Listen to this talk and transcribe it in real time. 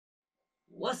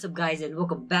What's up guys, and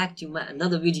welcome back to my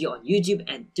another video on YouTube.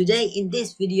 And today in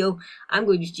this video I'm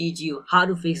going to teach you how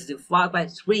to fix the Far Cry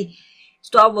 3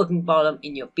 stop working problem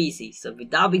in your PC. So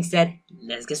with that being said,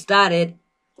 let's get started.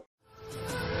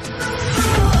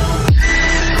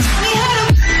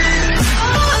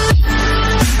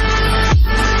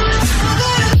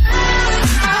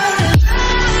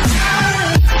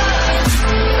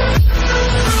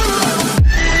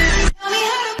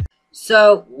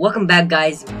 So welcome back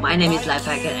guys, my name is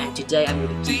Lifehacker and today I'm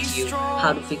going to teach you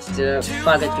how to fix the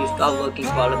Far Cry 3 stop working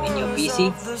problem in your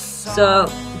PC. So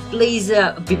please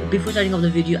before starting off the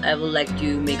video, I would like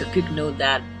to make a quick note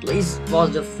that please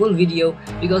pause the full video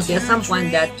because there are some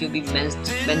points that to be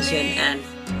mentioned and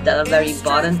that are very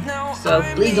important. So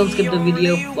please don't skip the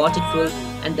video, watch it full,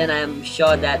 and then I am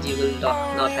sure that you will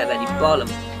not have any problem.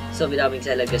 So without being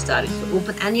said, let's get started. So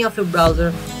open any of your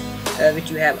browser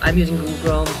which you have. I'm using Google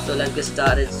Chrome, so let's get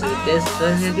started. So with this,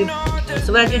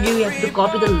 so what you do, you have to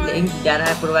copy the link that I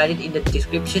have provided in the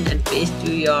description and paste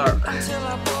to your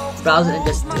browser and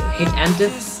just hit enter.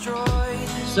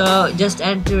 So just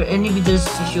enter, and it will just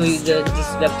show you this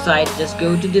website. Just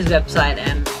go to this website,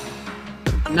 and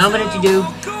now what you do,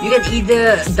 you can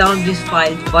either download this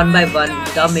file one by one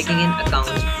without making an account,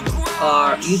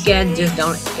 or you can just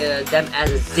download them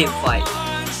as a zip file.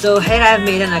 So here I have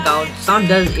made an account. How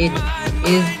does it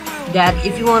is that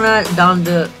if you wanna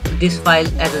download this file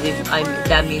as a zip,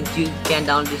 that means you can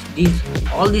download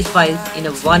all these files in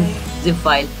a one zip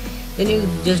file. Then you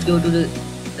just go to the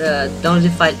download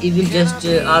zip file. It will just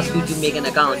ask you to make an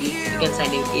account. You can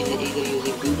sign in either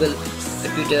using Google,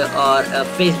 Twitter, or a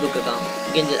Facebook account.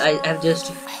 You can I have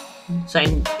just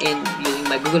signed in using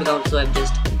my Google account, so I've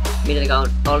just made an account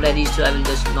already. So I will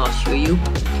just not show you.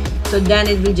 So then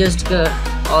it will just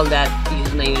all that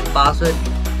username and password,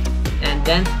 and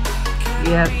then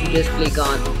you have to just click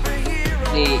on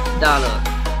the download.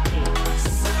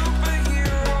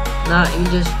 Now it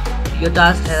will just, your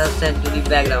task has sent to the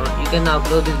background. You can now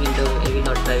close this window and it will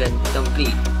not try and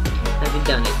complete. Have you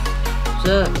done it?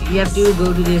 So you have to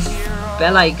go to this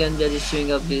bell icon that is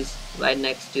showing up this right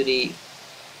next to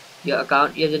your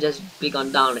account. You have to just click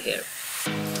on download here.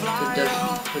 So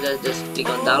just click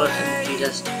on download and you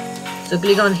just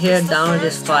click on here, download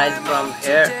this file from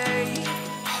here.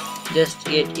 Just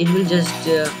it will just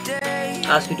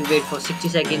ask you to wait for 60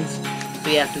 seconds. So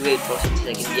you have to wait for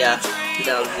 60 seconds. Yeah,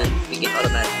 without begin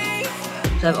automatically.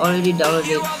 So I've already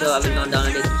downloaded it, so I will not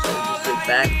download it. So I'll just go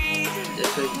back,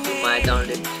 just go to my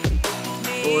downloaded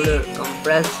folder,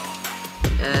 compressed,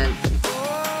 and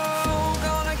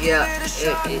yeah, it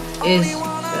is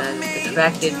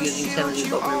extracted using 70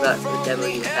 whatever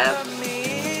you have.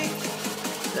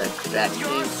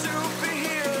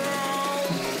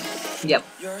 Yep,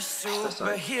 so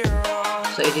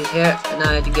it is here, and now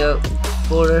I have to go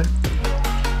folder.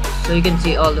 So you can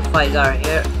see all the files are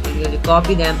here. You have to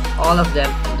copy them, all of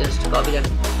them, and just copy them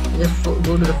and just go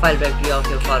to the file directory of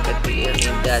your Far Cry 3. I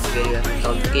mean that's where you have to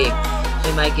install the game. So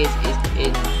in my case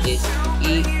it is I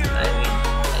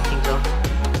think so.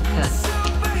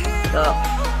 So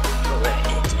where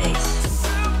it is, I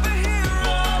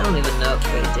don't even know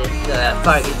where it is.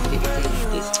 It is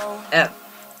this F.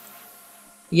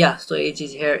 Yeah, so it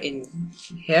is here in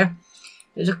here.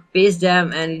 You just paste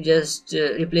them and you just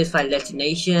replace file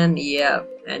destination. Yeah,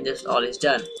 and just all is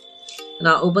done.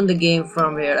 Now open the game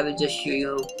from here. I will just show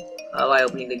you by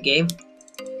opening the game.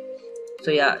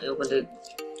 So yeah, open the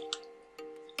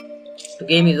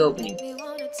game is opening.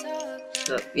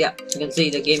 So yeah, you can see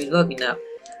the game is working now.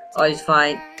 All is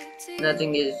fine,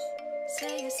 nothing is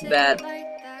bad.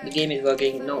 The game is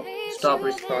working, no stop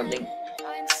responding.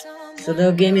 So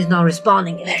the game is now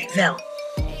responding very well.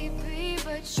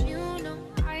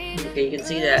 Okay, you can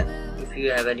see that if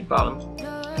you have any problems.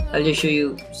 I'll just show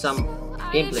you some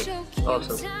gameplay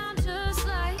also. So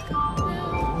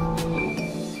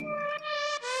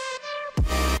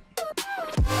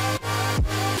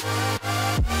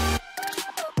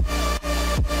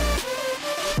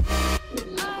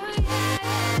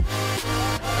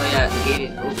yeah, the game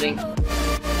is opening.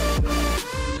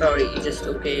 Sorry, it's just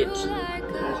okay.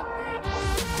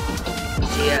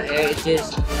 Yeah, here it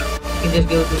is. You can just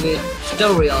go to the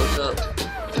story also.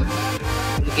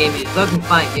 The game is working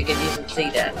fine. You can even see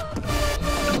that.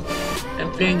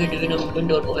 I'm playing it in a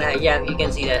window. Yeah, you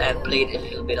can see that I've played a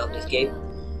little bit of this game.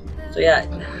 So yeah,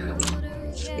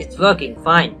 it's working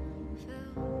fine.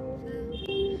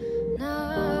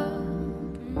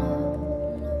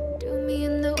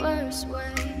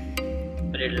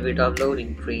 A little bit of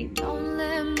loading screen. Don't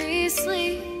let me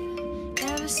sleep.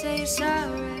 Never say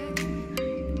sorry.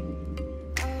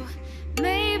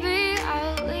 Maybe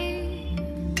I'll leave.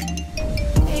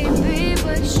 Maybe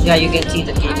Yeah, you can see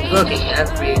the game is working.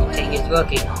 Everything is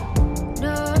working.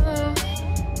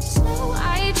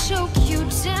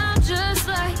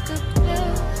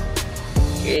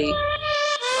 Okay.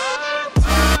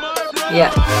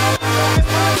 Yeah.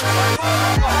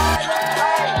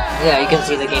 Yeah, you can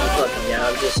see the game is working. Yeah,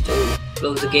 I'll just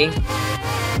close the game.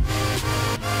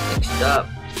 Next up.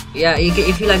 Yeah,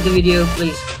 if you like the video,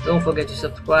 please don't forget to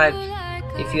subscribe.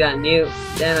 If you are new,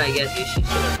 then I guess you should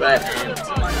subscribe, and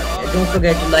don't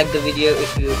forget to like the video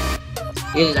if you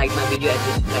really like my video and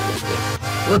this is like it's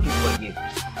working for you.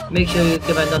 Make sure you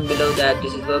comment down below that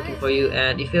this is working for you,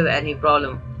 and if you have any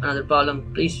problem, another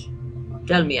problem, please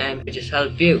tell me and I'll just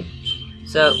help you.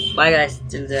 So bye guys,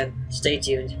 till then stay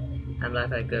tuned. I'm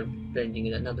Lifehacker, bringing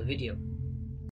you another video.